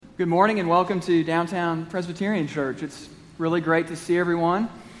Good morning and welcome to Downtown Presbyterian Church. It's really great to see everyone.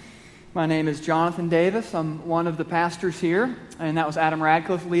 My name is Jonathan Davis. I'm one of the pastors here, and that was Adam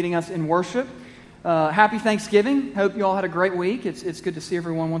Radcliffe leading us in worship. Happy Thanksgiving. Hope you all had a great week. It's good to see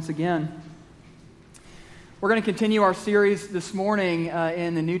everyone once again. We're going to continue our series this morning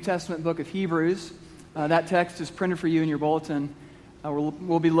in the New Testament book of Hebrews. That text is printed for you in your bulletin.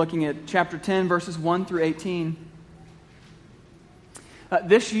 We'll be looking at chapter 10, verses 1 through 18.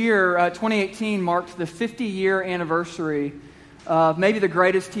 This year, 2018, marked the 50-year anniversary of maybe the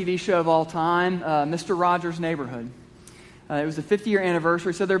greatest TV show of all time, Mr. Rogers' Neighborhood. It was the 50-year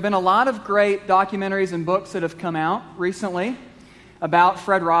anniversary, so there have been a lot of great documentaries and books that have come out recently about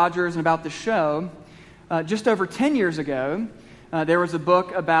Fred Rogers and about the show. Just over 10 years ago, there was a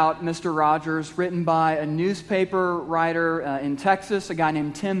book about Mr. Rogers written by a newspaper writer in Texas, a guy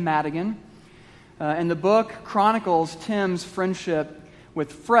named Tim Madigan. And the book chronicles Tim's friendship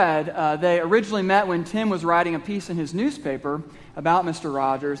with Fred. They originally met when Tim was writing a piece in his newspaper about Mr.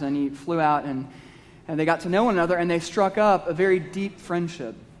 Rogers, and he flew out and they got to know one another, and they struck up a very deep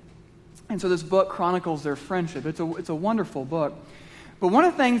friendship. And so this book chronicles their friendship. It's a wonderful book. But one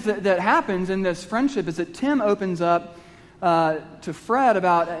of the things that happens in this friendship is that Tim opens up to Fred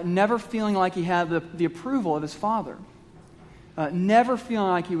about never feeling like he had the approval of his father, never feeling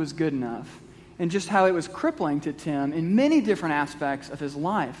like he was good enough, and just how it was crippling to Tim in many different aspects of his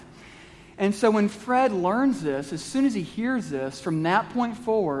life. And so when Fred learns this, as soon as he hears this, from that point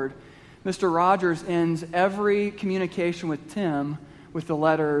forward, Mr. Rogers ends every communication with Tim with the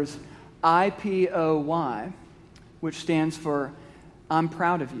letters IPOY, which stands for I'm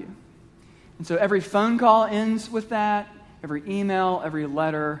proud of you. And so every phone call ends with that, every email, every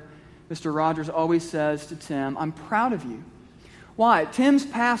letter. Mr. Rogers always says to Tim, I'm proud of you. Why? Tim's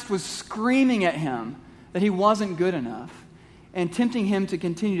past was screaming at him that he wasn't good enough and tempting him to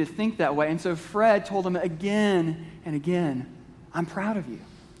continue to think that way. And so Fred told him again and again, I'm proud of you.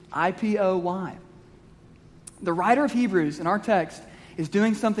 IPOY. The writer of Hebrews in our text is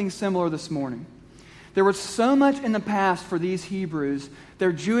doing something similar this morning. There was so much in the past for these Hebrews,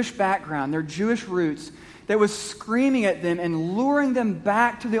 their Jewish background, their Jewish roots, that was screaming at them and luring them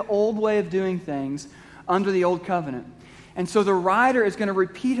back to the old way of doing things under the old covenant. And so the writer is going to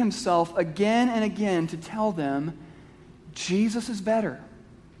repeat himself again and again to tell them, Jesus is better.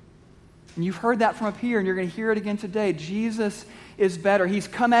 And you've heard that from up here, and you're going to hear it again today. Jesus is better. He's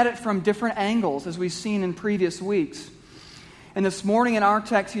come at it from different angles, as we've seen in previous weeks. And this morning in our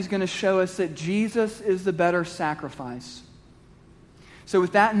text, he's going to show us that Jesus is the better sacrifice. So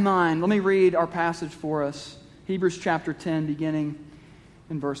with that in mind, let me read our passage for us. Hebrews chapter 10, beginning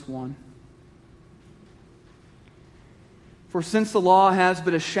in verse 1. For since the law has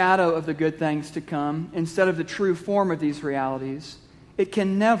but a shadow of the good things to come, instead of the true form of these realities, it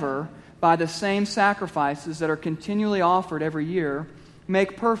can never, by the same sacrifices that are continually offered every year,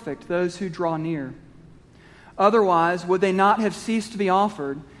 make perfect those who draw near. Otherwise, would they not have ceased to be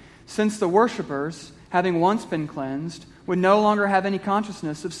offered, since the worshippers, having once been cleansed, would no longer have any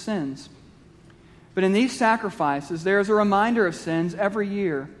consciousness of sins? But in these sacrifices there is a reminder of sins every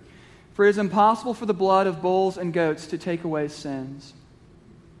year, for it is impossible for the blood of bulls and goats to take away sins.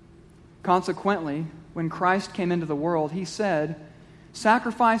 Consequently, when Christ came into the world, he said,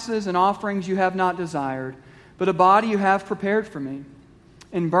 Sacrifices and offerings you have not desired, but a body you have prepared for me.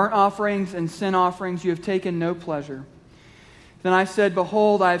 In burnt offerings and sin offerings you have taken no pleasure. Then I said,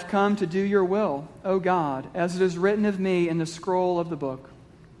 Behold, I have come to do your will, O God, as it is written of me in the scroll of the book.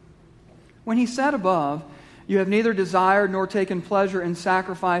 When he said above, You have neither desired nor taken pleasure in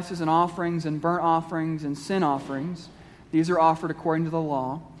sacrifices and offerings and burnt offerings and sin offerings. These are offered according to the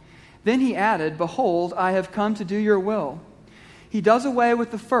law. Then he added, Behold, I have come to do your will. He does away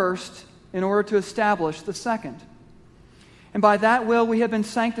with the first in order to establish the second. And by that will we have been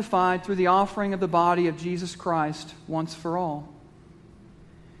sanctified through the offering of the body of Jesus Christ once for all.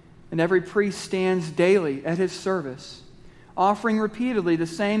 And every priest stands daily at his service, offering repeatedly the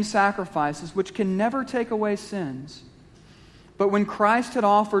same sacrifices which can never take away sins. But when Christ had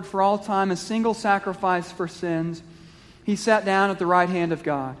offered for all time a single sacrifice for sins, he sat down at the right hand of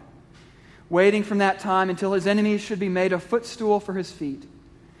God, waiting from that time until his enemies should be made a footstool for his feet.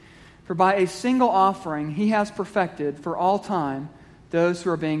 For by a single offering he has perfected for all time those who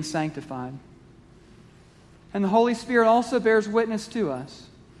are being sanctified. And the Holy Spirit also bears witness to us.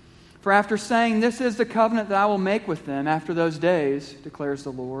 For after saying, This is the covenant that I will make with them after those days, declares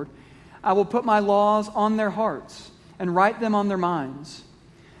the Lord, I will put my laws on their hearts and write them on their minds.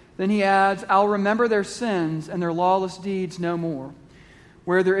 Then he adds, I'll remember their sins and their lawless deeds no more.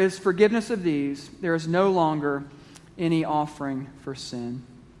 Where there is forgiveness of these, there is no longer any offering for sin.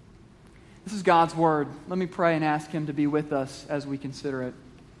 This is God's word. Let me pray and ask him to be with us as we consider it.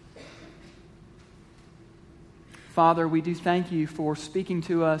 Father, we do thank you for speaking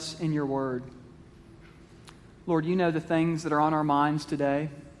to us in your word. Lord, you know the things that are on our minds today,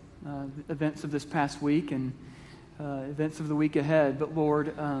 the events of this past week and events of the week ahead. But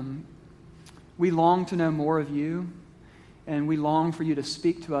Lord, we long to know more of you, and we long for you to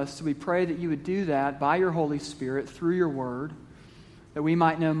speak to us. So we pray that you would do that by your Holy Spirit through your word, that we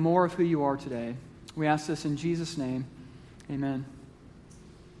might know more of who you are today. We ask this in Jesus' name. Amen.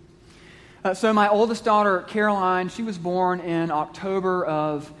 So my oldest daughter, Caroline, she was born in October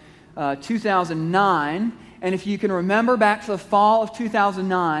of 2009. And if you can remember back to the fall of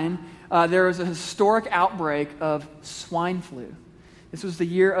 2009, there was a historic outbreak of swine flu. This was the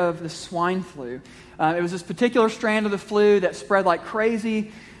year of the swine flu. It was this particular strand of the flu that spread like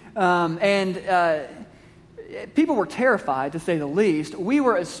crazy. People were terrified, to say the least. We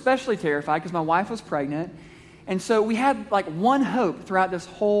were especially terrified because my wife was pregnant. And so we had like one hope throughout this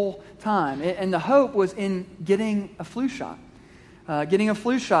whole time. And the hope was in getting a flu shot. And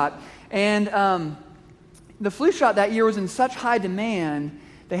the flu shot that year was in such high demand,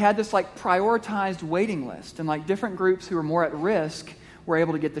 they had this like prioritized waiting list. And like different groups who were more at risk were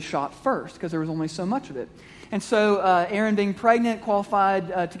able to get the shot first because there was only so much of it. And so Erin, being pregnant,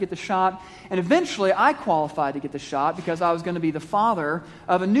 qualified to get the shot. And eventually I qualified to get the shot because I was going to be the father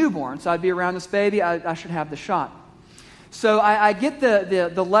of a newborn. So I'd be around this baby. I should have the shot. So I get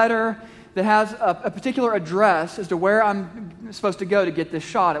the letter that has a particular address as to where I'm supposed to go to get this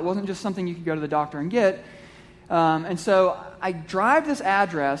shot. It wasn't just something you could go to the doctor and get. And so I drive this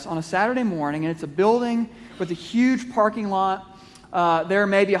address on a Saturday morning, and it's a building with a huge parking lot. There are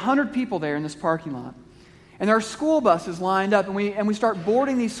maybe 100 people there in this parking lot. And there are school buses lined up, and we start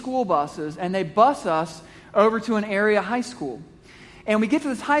boarding these school buses, and they bus us over to an area high school. And we get to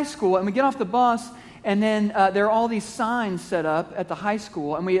this high school, and we get off the bus, and then there are all these signs set up at the high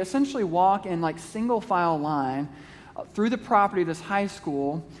school, and we essentially walk in like single file line through the property of this high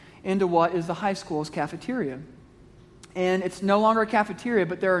school into what is the high school's cafeteria. And it's no longer a cafeteria,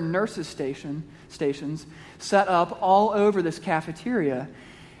 but there are nurses' stations set up all over this cafeteria.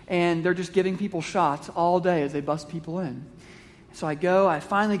 And they're just giving people shots all day as they bus people in. So I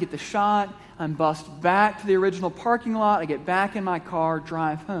finally get the shot. I'm bussed back to the original parking lot. I get back in my car,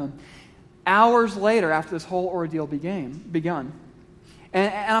 drive home. Hours later, after this whole ordeal begun.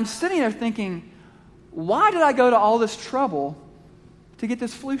 And I'm sitting there thinking, why did I go to all this trouble to get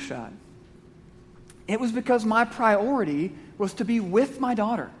this flu shot? It was because my priority was to be with my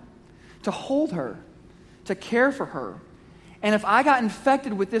daughter, to hold her, to care for her. And if I got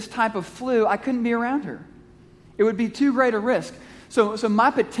infected with this type of flu, I couldn't be around her. It would be too great a risk. So my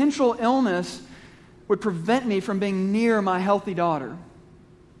potential illness would prevent me from being near my healthy daughter.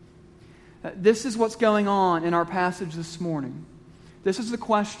 This is what's going on in our passage this morning. This is the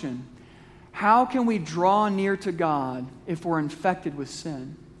question. How can we draw near to God if we're infected with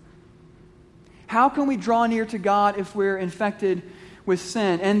sin? How can we draw near to God if we're infected with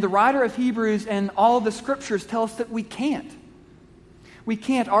sin? And the writer of Hebrews and all of the scriptures tell us that we can't. We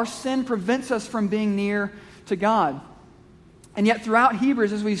can't. Our sin prevents us from being near to God. And yet throughout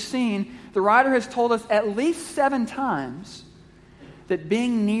Hebrews, as we've seen, the writer has told us at least 7 times that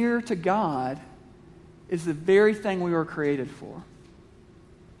being near to God is the very thing we were created for.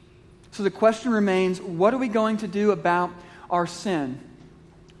 So the question remains, what are we going to do about our sin?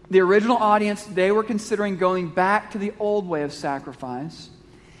 The original audience, they were considering going back to the old way of sacrifice.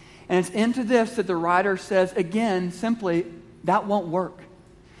 And it's into this that the writer says, again, simply, that won't work.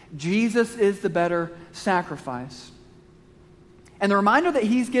 Jesus is the better sacrifice. And the reminder that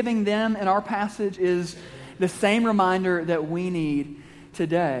he's giving them in our passage is the same reminder that we need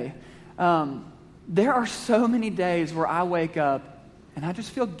today. There are so many days where I wake up and I just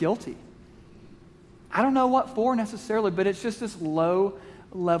feel guilty. I don't know what for necessarily, but it's just this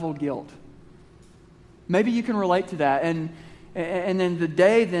low-level guilt. Maybe you can relate to that. And then the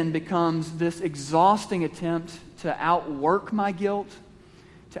day then becomes this exhausting attempt to outwork my guilt,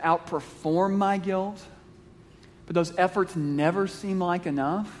 to outperform my guilt. But those efforts never seem like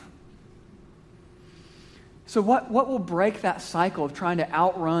enough. So what will break that cycle of trying to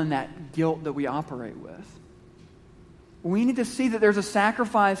outrun that guilt that we operate with? We need to see that there's a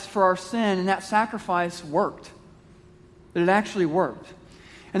sacrifice for our sin, and that sacrifice worked. That it actually worked.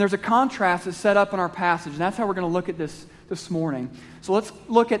 And there's a contrast that's set up in our passage, and that's how we're going to look at this morning. So let's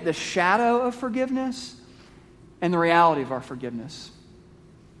look at the shadow of forgiveness and the reality of our forgiveness.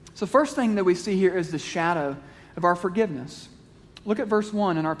 So first thing that we see here is the shadow of our forgiveness. Look at verse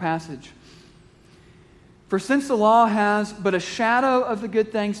 1 in our passage. For since the law has but a shadow of the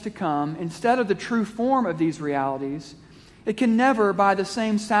good things to come, instead of the true form of these realities, it can never, by the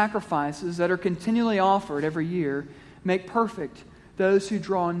same sacrifices that are continually offered every year, make perfect those who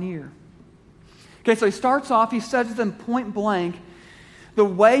draw near. Okay, so he starts off, he says to them point blank, the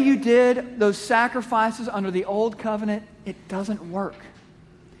way you did those sacrifices under the old covenant, it doesn't work.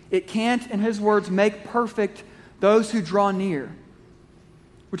 It can't, in his words, make perfect those who draw near,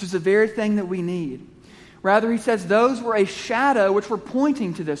 which is the very thing that we need. Rather, he says those were a shadow which were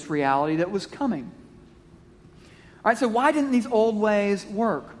pointing to this reality that was coming. All right, so why didn't these old ways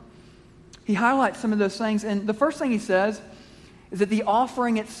work? He highlights some of those things, and the first thing he says is that the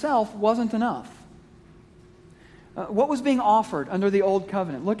offering itself wasn't enough. What was being offered under the old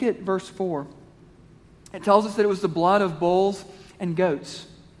covenant? Look at verse 4. It tells us that it was the blood of bulls and goats.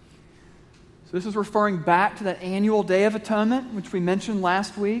 So this is referring back to that annual Day of Atonement, which we mentioned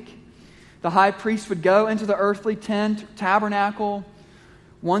last week. The high priest would go into the earthly tent, tabernacle,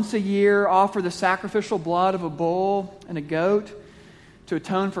 once a year, offer the sacrificial blood of a bull and a goat to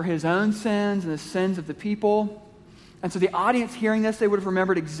atone for his own sins and the sins of the people. And so the audience hearing this, they would have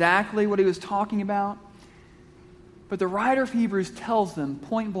remembered exactly what he was talking about. But the writer of Hebrews tells them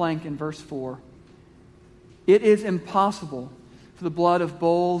point blank in verse 4, it is impossible for the blood of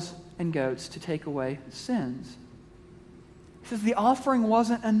bulls and goats to take away sins. He says the offering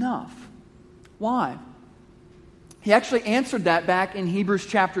wasn't enough. Why? He actually answered that back in Hebrews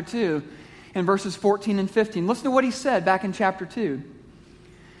chapter 2 in verses 14 and 15. Listen to what he said back in chapter 2.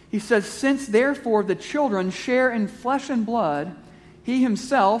 He says, since therefore the children share in flesh and blood, he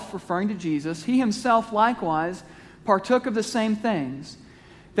himself, referring to Jesus, he himself likewise partook of the same things,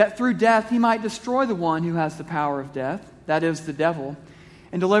 that through death he might destroy the one who has the power of death, that is, the devil,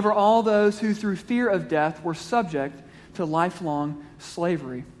 and deliver all those who through fear of death were subject to lifelong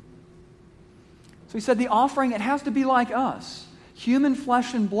slavery. So he said the offering, it has to be like us, human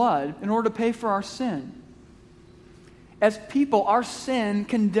flesh and blood, in order to pay for our sin. As people, our sin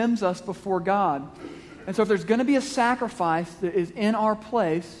condemns us before God. And so if there's going to be a sacrifice that is in our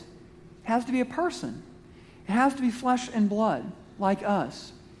place, it has to be a person. It has to be flesh and blood, like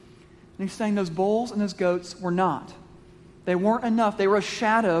us. And he's saying those bulls and those goats were not. They weren't enough. They were a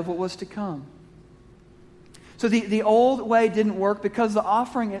shadow of what was to come. So the old way didn't work because the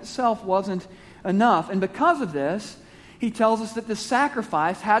offering itself wasn't enough. And because of this, he tells us that the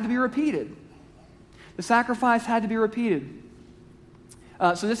sacrifice had to be repeated. The sacrifice had to be repeated.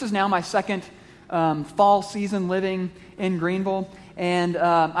 So this is now my second fall season living in Greenville. And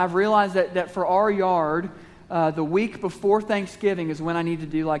I've realized that for our yard, the week before Thanksgiving is when I need to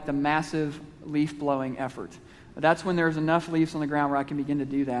do like the massive leaf blowing effort. That's when there's enough leaves on the ground where I can begin to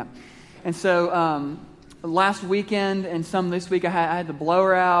do that. And so last weekend and some this week I had the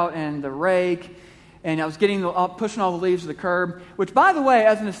blower out and the rake, and I was pushing all the leaves to the curb, which, by the way,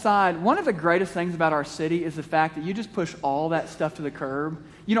 as an aside, one of the greatest things about our city is the fact that you just push all that stuff to the curb.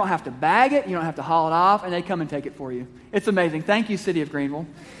 You don't have to bag it, you don't have to haul it off, and they come and take it for you. It's amazing. Thank you, City of Greenville.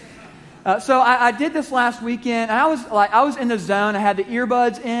 So I did this last weekend, and I was in the zone. I had the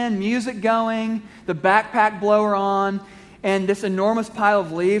earbuds in, music going, the backpack blower on, and this enormous pile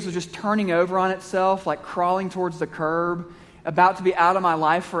of leaves was just turning over on itself, like crawling towards the curb, about to be out of my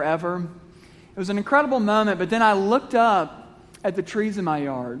life forever. It was an incredible moment, but then I looked up at the trees in my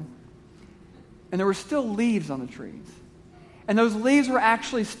yard, and there were still leaves on the trees. And those leaves were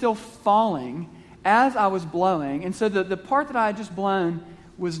actually still falling as I was blowing, and so the part that I had just blown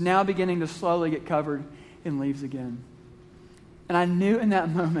was now beginning to slowly get covered in leaves again. And I knew in that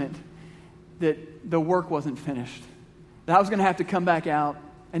moment that the work wasn't finished, that I was going to have to come back out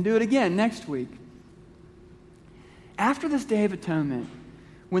and do it again next week. After this Day of Atonement,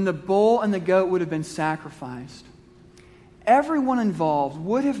 when the bull and the goat would have been sacrificed, everyone involved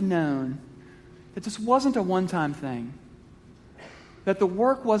would have known that this wasn't a one-time thing, that the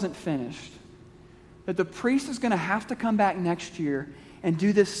work wasn't finished, that the priest is going to have to come back next year and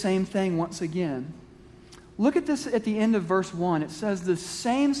do this same thing once again. Look at this at the end of verse 1. It says the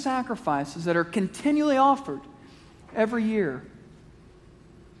same sacrifices that are continually offered every year.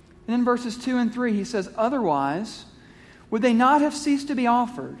 And in verses 2 and 3, he says, otherwise, would they not have ceased to be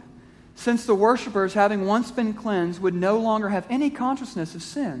offered, since the worshipers, having once been cleansed, would no longer have any consciousness of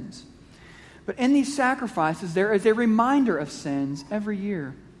sins? But in these sacrifices, there is a reminder of sins every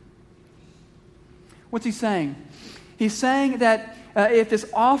year. What's he saying? He's saying that if this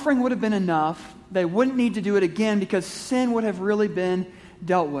offering would have been enough, they wouldn't need to do it again because sin would have really been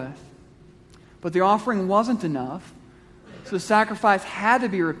dealt with. But the offering wasn't enough, so the sacrifice had to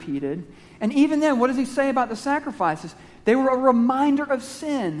be repeated. And even then, what does he say about the sacrifices? They were a reminder of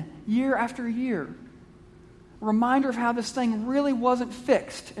sin year after year. reminder of how this thing really wasn't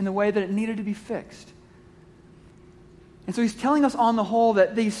fixed in the way that it needed to be fixed. And so he's telling us on the whole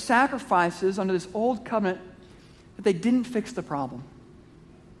that these sacrifices under this old covenant, that they didn't fix the problem.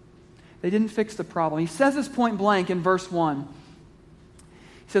 They didn't fix the problem. He says this point blank in verse 1.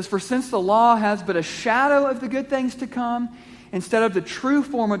 He says, "For since the law has but a shadow of the good things to come, instead of the true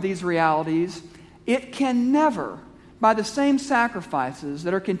form of these realities, it can never, by the same sacrifices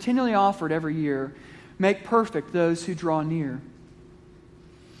that are continually offered every year, make perfect those who draw near."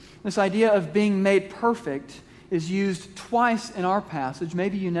 This idea of being made perfect is used twice in our passage.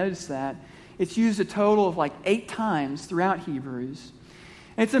 Maybe you noticed that. It's used a total of like 8 times throughout Hebrews.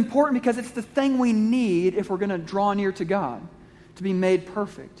 And it's important because it's the thing we need if we're going to draw near to God, to be made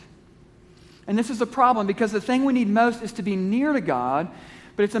perfect. And this is a problem because the thing we need most is to be near to God,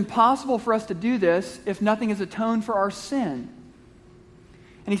 but it's impossible for us to do this if nothing is atoned for our sin.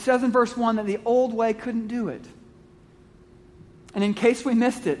 And he says in verse 1 that the old way couldn't do it. And in case we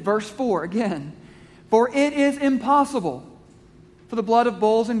missed it, verse 4 again, "For it is impossible for the blood of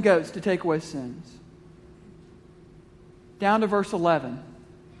bulls and goats to take away sins." Down to verse 11.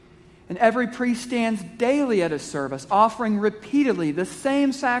 "And every priest stands daily at his service, offering repeatedly the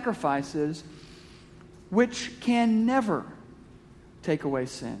same sacrifices, which can never take away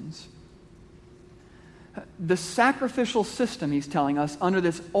sins." The sacrificial system, he's telling us, under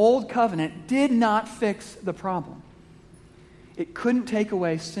this old covenant did not fix the problem. It couldn't take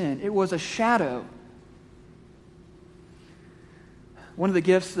away sin. It was a shadow. One of the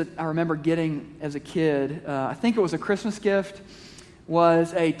gifts that I remember getting as a kid, I think it was a Christmas gift,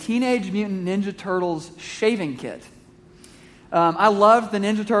 was a Teenage Mutant Ninja Turtles shaving kit. I loved the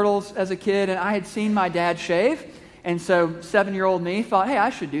Ninja Turtles as a kid, and I had seen my dad shave, and so 7-year-old me thought, hey, I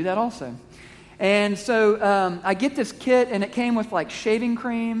should do that also. And so I get this kit, and it came with like shaving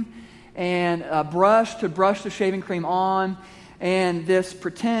cream and a brush to brush the shaving cream on, and this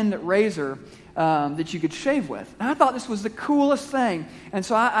pretend razor that you could shave with. And I thought this was the coolest thing. And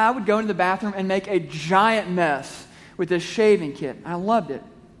so I would go into the bathroom and make a giant mess with this shaving kit. I loved it.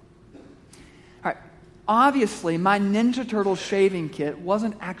 All right. Obviously, my Ninja Turtle shaving kit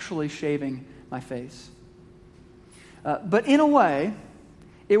wasn't actually shaving my face. But in a way,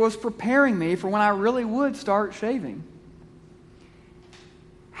 it was preparing me for when I really would start shaving.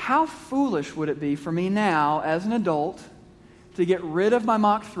 How foolish would it be for me now, as an adult, to get rid of my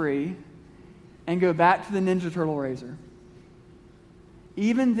Mach 3 and go back to the Ninja Turtle razor?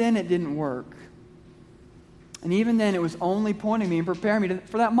 Even then, it didn't work. And even then, it was only pointing me and preparing me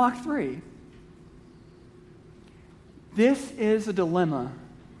for that Mach 3. This is a dilemma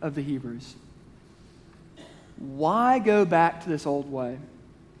of the Hebrews. Why go back to this old way?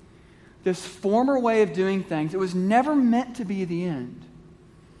 This former way of doing things, it was never meant to be the end.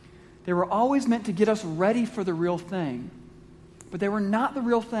 They were always meant to get us ready for the real thing. But they were not the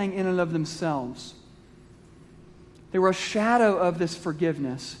real thing in and of themselves. They were a shadow of this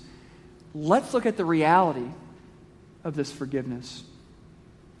forgiveness. Let's look at the reality of this forgiveness.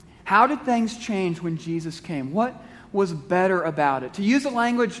 How did things change when Jesus came? What was better about it? To use the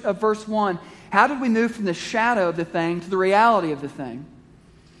language of verse 1, how did we move from the shadow of the thing to the reality of the thing?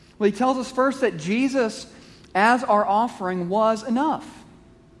 Well, he tells us first that Jesus, as our offering, was enough.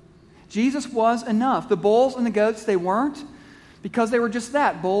 Jesus was enough. The bulls and the goats, they weren't, because they were just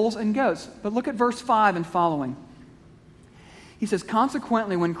that, bulls and goats. But look at verse 5 and following. He says,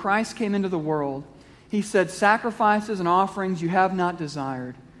 "Consequently, when Christ came into the world, he said, 'Sacrifices and offerings you have not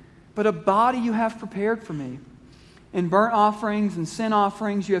desired, but a body you have prepared for me. In burnt offerings and sin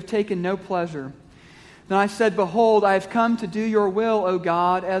offerings you have taken no pleasure. Then I said, Behold, I have come to do your will, O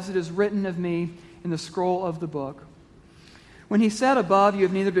God, as it is written of me in the scroll of the book.' When he said above, you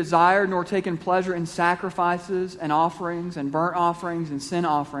have neither desired nor taken pleasure in sacrifices and offerings and burnt offerings and sin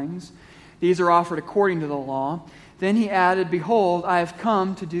offerings. These are offered according to the law. Then he added, Behold, I have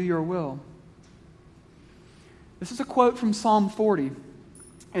come to do your will." This is a quote from Psalm 40.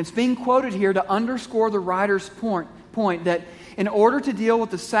 And it's being quoted here to underscore the writer's point that in order to deal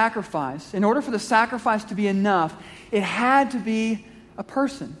with the sacrifice, in order for the sacrifice to be enough, it had to be a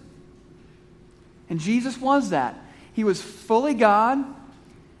person. And Jesus was that. He was fully God,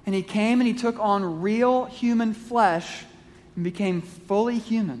 and he came and he took on real human flesh and became fully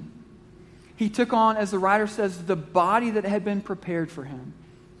human. He took on, as the writer says, the body that had been prepared for him.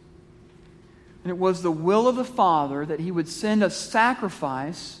 And it was the will of the Father that he would send a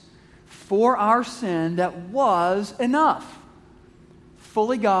sacrifice for our sin that was enough.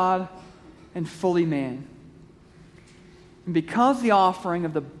 Fully God and fully man. And because the offering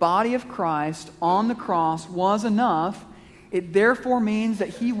of the body of Christ on the cross was enough, it therefore means that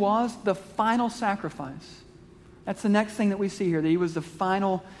he was the final sacrifice. That's the next thing that we see here, that he was the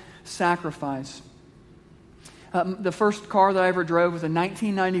final sacrifice. The first car that I ever drove was a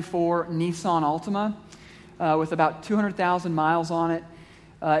 1994 Nissan Altima with about 200,000 miles on it.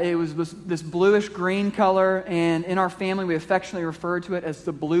 It was this bluish-green color, and in our family we affectionately referred to it as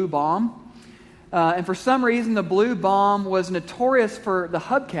the Blue Bomb. And for some reason, the Blue Bomb was notorious for the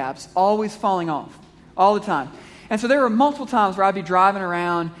hubcaps always falling off, all the time. And so there were multiple times where I'd be driving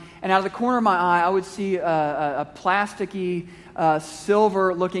around, and out of the corner of my eye, I would see a plasticky,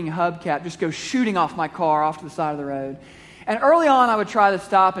 silver-looking hubcap just go shooting off my car off to the side of the road. And early on, I would try to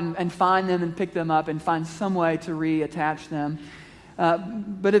stop and find them and pick them up and find some way to reattach them.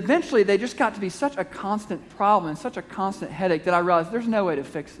 But eventually, they just got to be such a constant problem and such a constant headache that I realized there's no way to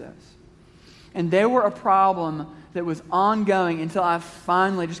fix this. And they were a problem that was ongoing until I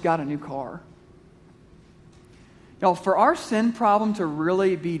finally just got a new car. Y'all, for our sin problem to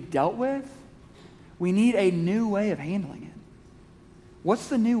really be dealt with, we need a new way of handling it. What's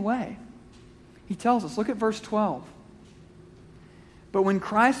the new way? He tells us, look at verse 12. But when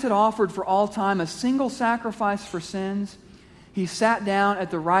Christ had offered for all time a single sacrifice for sins, he sat down at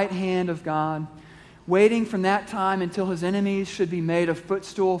the right hand of God, waiting from that time until his enemies should be made a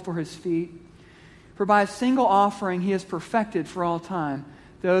footstool for his feet. For by a single offering he has perfected for all time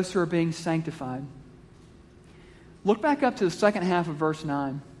those who are being sanctified. Look back up to the second half of verse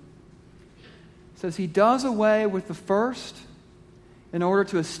 9. It says, he does away with the first in order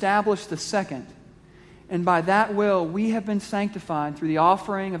to establish the second. And by that will we have been sanctified through the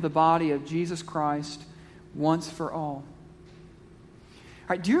offering of the body of Jesus Christ once for all. All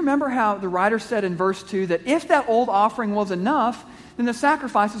right, do you remember how the writer said in verse 2 that if that old offering was enough, then the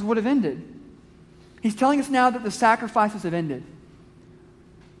sacrifices would have ended? He's telling us now that the sacrifices have ended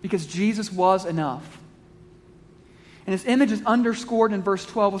because Jesus was enough. And this image is underscored in verse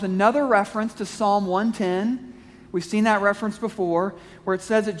 12 with another reference to Psalm 110. We've seen that reference before, where it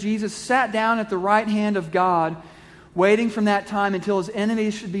says that Jesus sat down at the right hand of God, waiting from that time until his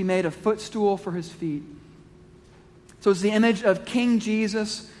enemies should be made a footstool for his feet. So it's the image of King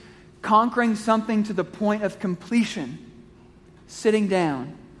Jesus conquering something to the point of completion, sitting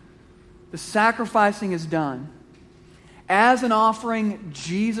down. The sacrificing is done. As an offering,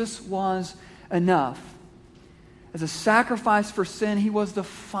 Jesus was enough. As a sacrifice for sin, he was the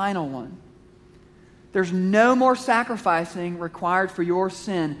final one. There's no more sacrificing required for your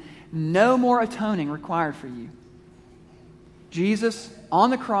sin. No more atoning required for you. Jesus on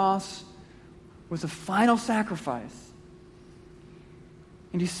the cross was the final sacrifice.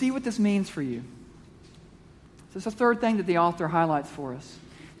 And you see what this means for you? This is the third thing that the author highlights for us.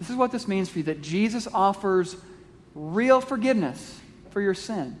 This is what this means for you, that Jesus offers real forgiveness for your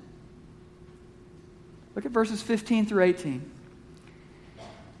sin. Look at verses 15 through 18.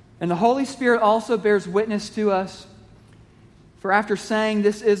 And the Holy Spirit also bears witness to us. For after saying,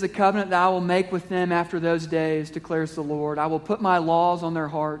 this is the covenant that I will make with them after those days, declares the Lord. I will put my laws on their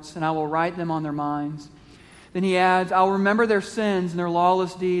hearts, and I will write them on their minds. Then he adds, I will remember their sins and their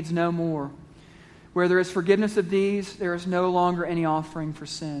lawless deeds no more. Where there is forgiveness of these, there is no longer any offering for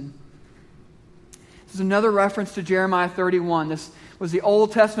sin. This is another reference to Jeremiah 31. This was the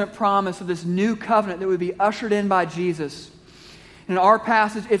Old Testament promise of this new covenant that would be ushered in by Jesus. In our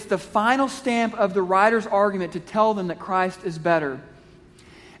passage, it's the final stamp of the writer's argument to tell them that Christ is better.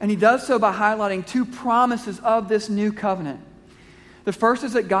 And he does so by highlighting two promises of this new covenant. The first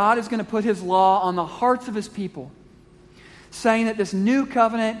is that God is going to put his law on the hearts of his people, saying that this new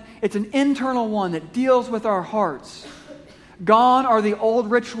covenant, it's an internal one that deals with our hearts. Gone are the old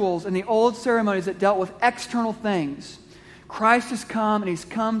rituals and the old ceremonies that dealt with external things. Christ has come, and he's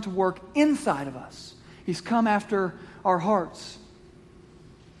come to work inside of us. He's come after our hearts.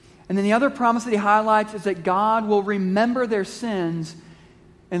 And then the other promise that he highlights is that God will remember their sins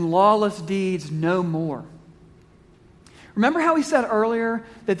and lawless deeds no more. Remember how we said earlier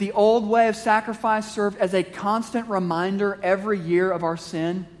that the old way of sacrifice served as a constant reminder every year of our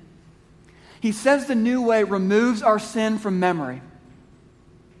sin? He says the new way removes our sin from memory.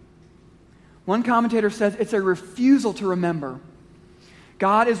 One commentator says it's a refusal to remember.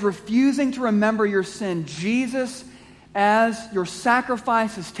 God is refusing to remember your sin. Jesus, as your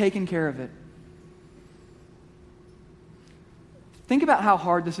sacrifice, has taken care of it. Think about how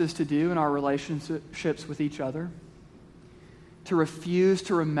hard this is to do in our relationships with each other. To refuse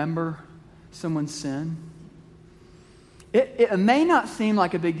to remember someone's sin. It may not seem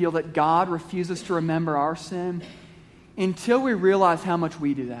like a big deal that God refuses to remember our sin until we realize how much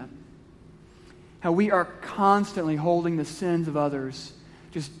we do that. How we are constantly holding the sins of others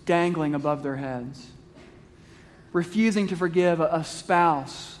just dangling above their heads. Refusing to forgive a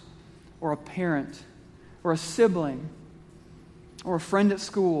spouse or a parent or a sibling or a friend at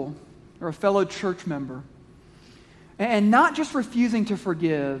school or a fellow church member. And not just refusing to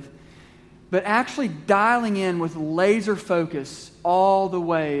forgive, but actually dialing in with laser focus all the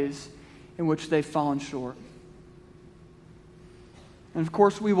ways in which they've fallen short. And of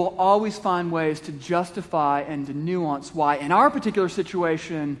course, we will always find ways to justify and to nuance why, in our particular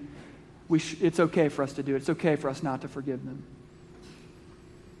situation, it's okay for us to do it. It's okay for us not to forgive them.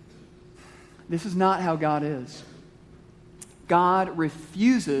 This is not how God is. God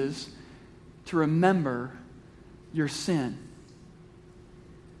refuses to remember your sin.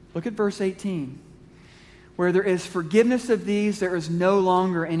 Look at verse 18. Where there is forgiveness of these, there is no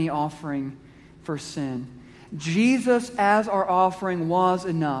longer any offering for sin. Jesus as our offering was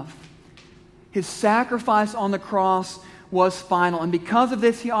enough. His sacrifice on the cross was final. And because of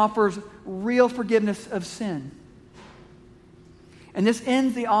this, he offers real forgiveness of sin. And this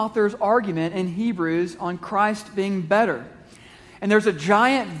ends the author's argument in Hebrews on Christ being better. And there's a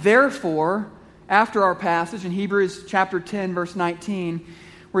giant therefore after our passage in Hebrews chapter 10, verse 19,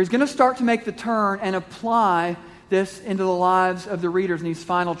 where he's going to start to make the turn and apply this into the lives of the readers in these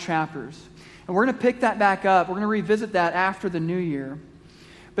final chapters. And we're going to pick that back up. We're going to revisit that after the new year.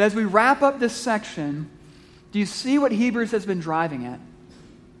 But as we wrap up this section, do you see what Hebrews has been driving at?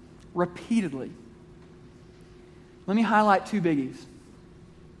 Repeatedly. Let me highlight two biggies.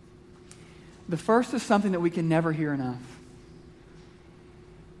 The first is something that we can never hear enough.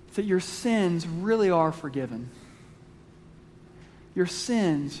 It's that your sins really are forgiven. Your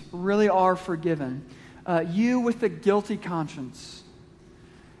sins really are forgiven. You with the guilty conscience,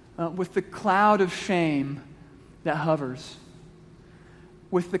 with the cloud of shame that hovers,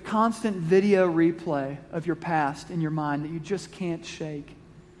 with the constant video replay of your past in your mind that you just can't shake.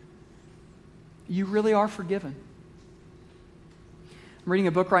 You really are forgiven. I'm reading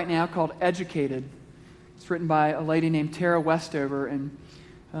a book right now called Educated. It's written by a lady named Tara Westover, and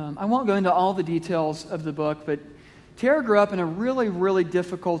I won't go into all the details of the book, but Tara grew up in a really, really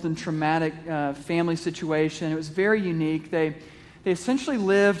difficult and traumatic family situation. It was very unique. They essentially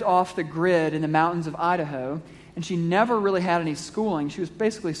lived off the grid in the mountains of Idaho, and she never really had any schooling. She was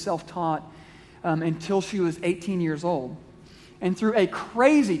basically self-taught until she was 18 years old. And through a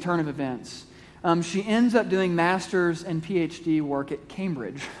crazy turn of events, she ends up doing master's and PhD work at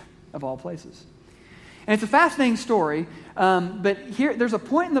Cambridge, of all places. And it's a fascinating story, but here there's a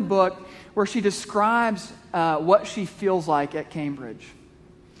point in the book where she describes what she feels like at Cambridge.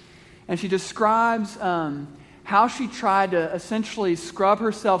 And she describes how she tried to essentially scrub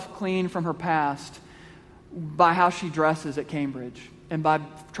herself clean from her past by how she dresses at Cambridge and by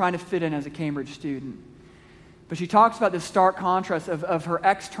trying to fit in as a Cambridge student. But she talks about this stark contrast of her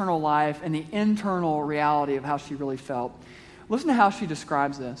external life and the internal reality of how she really felt. Listen to how she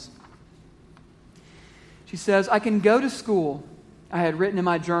describes this. She says, "I can go to school," I had written in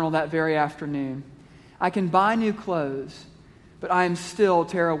my journal that very afternoon. "I can buy new clothes, but I am still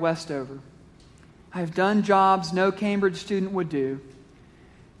Tara Westover. I have done jobs no Cambridge student would do.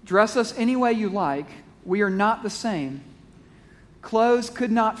 Dress us any way you like. We are not the same. Clothes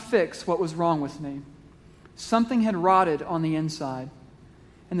could not fix what was wrong with me. Something had rotted on the inside,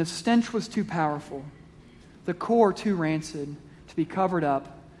 and the stench was too powerful, the core too rancid to be covered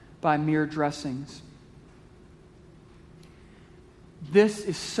up by mere dressings." This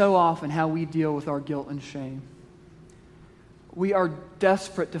is so often how we deal with our guilt and shame. We are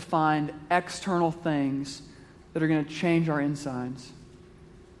desperate to find external things that are going to change our insides.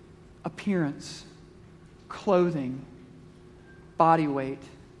 Appearance, clothing, body weight,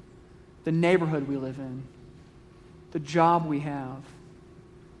 the neighborhood we live in, the job we have,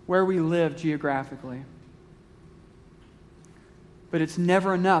 where we live geographically. But it's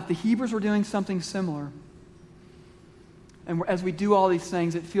never enough. The Hebrews were doing something similar. And as we do all these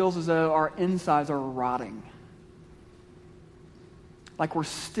things, it feels as though our insides are rotting. Like we're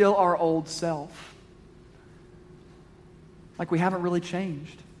still our old self. Like we haven't really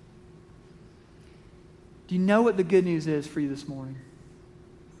changed. Do you know what the good news is for you this morning?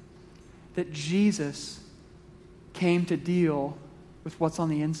 That Jesus came to deal with what's on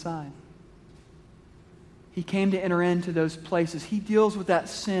the inside. He came to enter into those places. He deals with that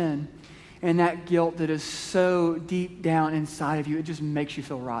sin and that guilt that is so deep down inside of you, it just makes you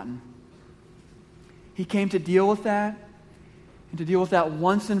feel rotten. He came to deal with that, and to deal with that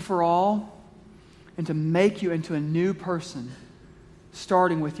once and for all, and to make you into a new person,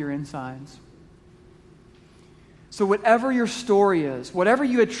 starting with your insides. So whatever your story is, whatever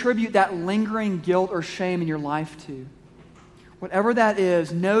you attribute that lingering guilt or shame in your life to, whatever that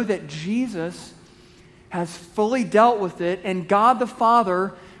is, know that Jesus has fully dealt with it, and God the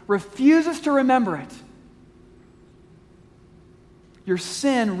Father refuses to remember it. Your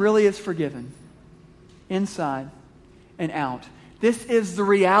sin really is forgiven, inside and out. This is the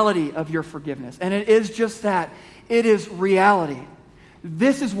reality of your forgiveness. And it is just that. It is reality.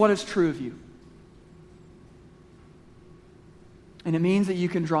 This is what is true of you. And it means that you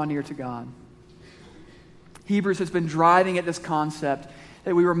can draw near to God. Hebrews has been driving at this concept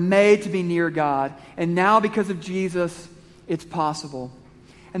that we were made to be near God. And now because of Jesus, it's possible.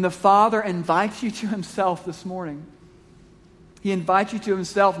 And the Father invites you to himself this morning. He invites you to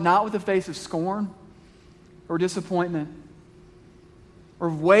himself not with a face of scorn or disappointment or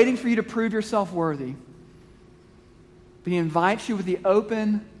waiting for you to prove yourself worthy. But he invites you with the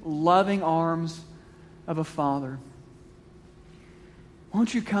open, loving arms of a Father.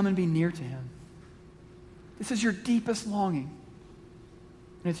 Won't you come and be near to him? This is your deepest longing.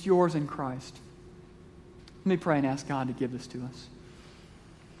 And it's yours in Christ. Let me pray and ask God to give this to us.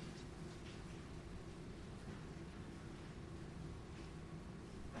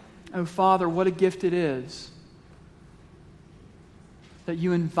 Oh, Father, what a gift it is that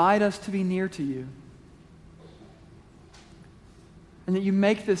you invite us to be near to you. And that you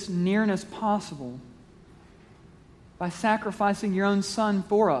make this nearness possible by sacrificing your own Son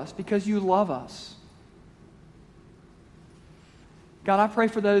for us because you love us. God, I pray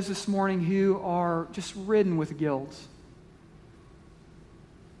for those this morning who are just ridden with guilt,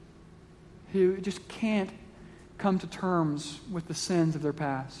 who just can't come to terms with the sins of their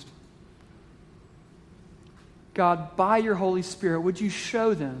past. God, by your Holy Spirit, would you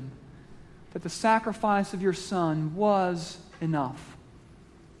show them that the sacrifice of your Son was enough?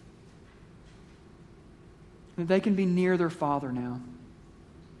 That they can be near their Father now.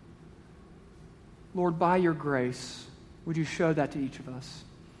 Lord, by your grace, would you show that to each of us?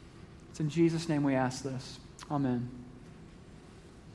 It's in Jesus' name we ask this. Amen.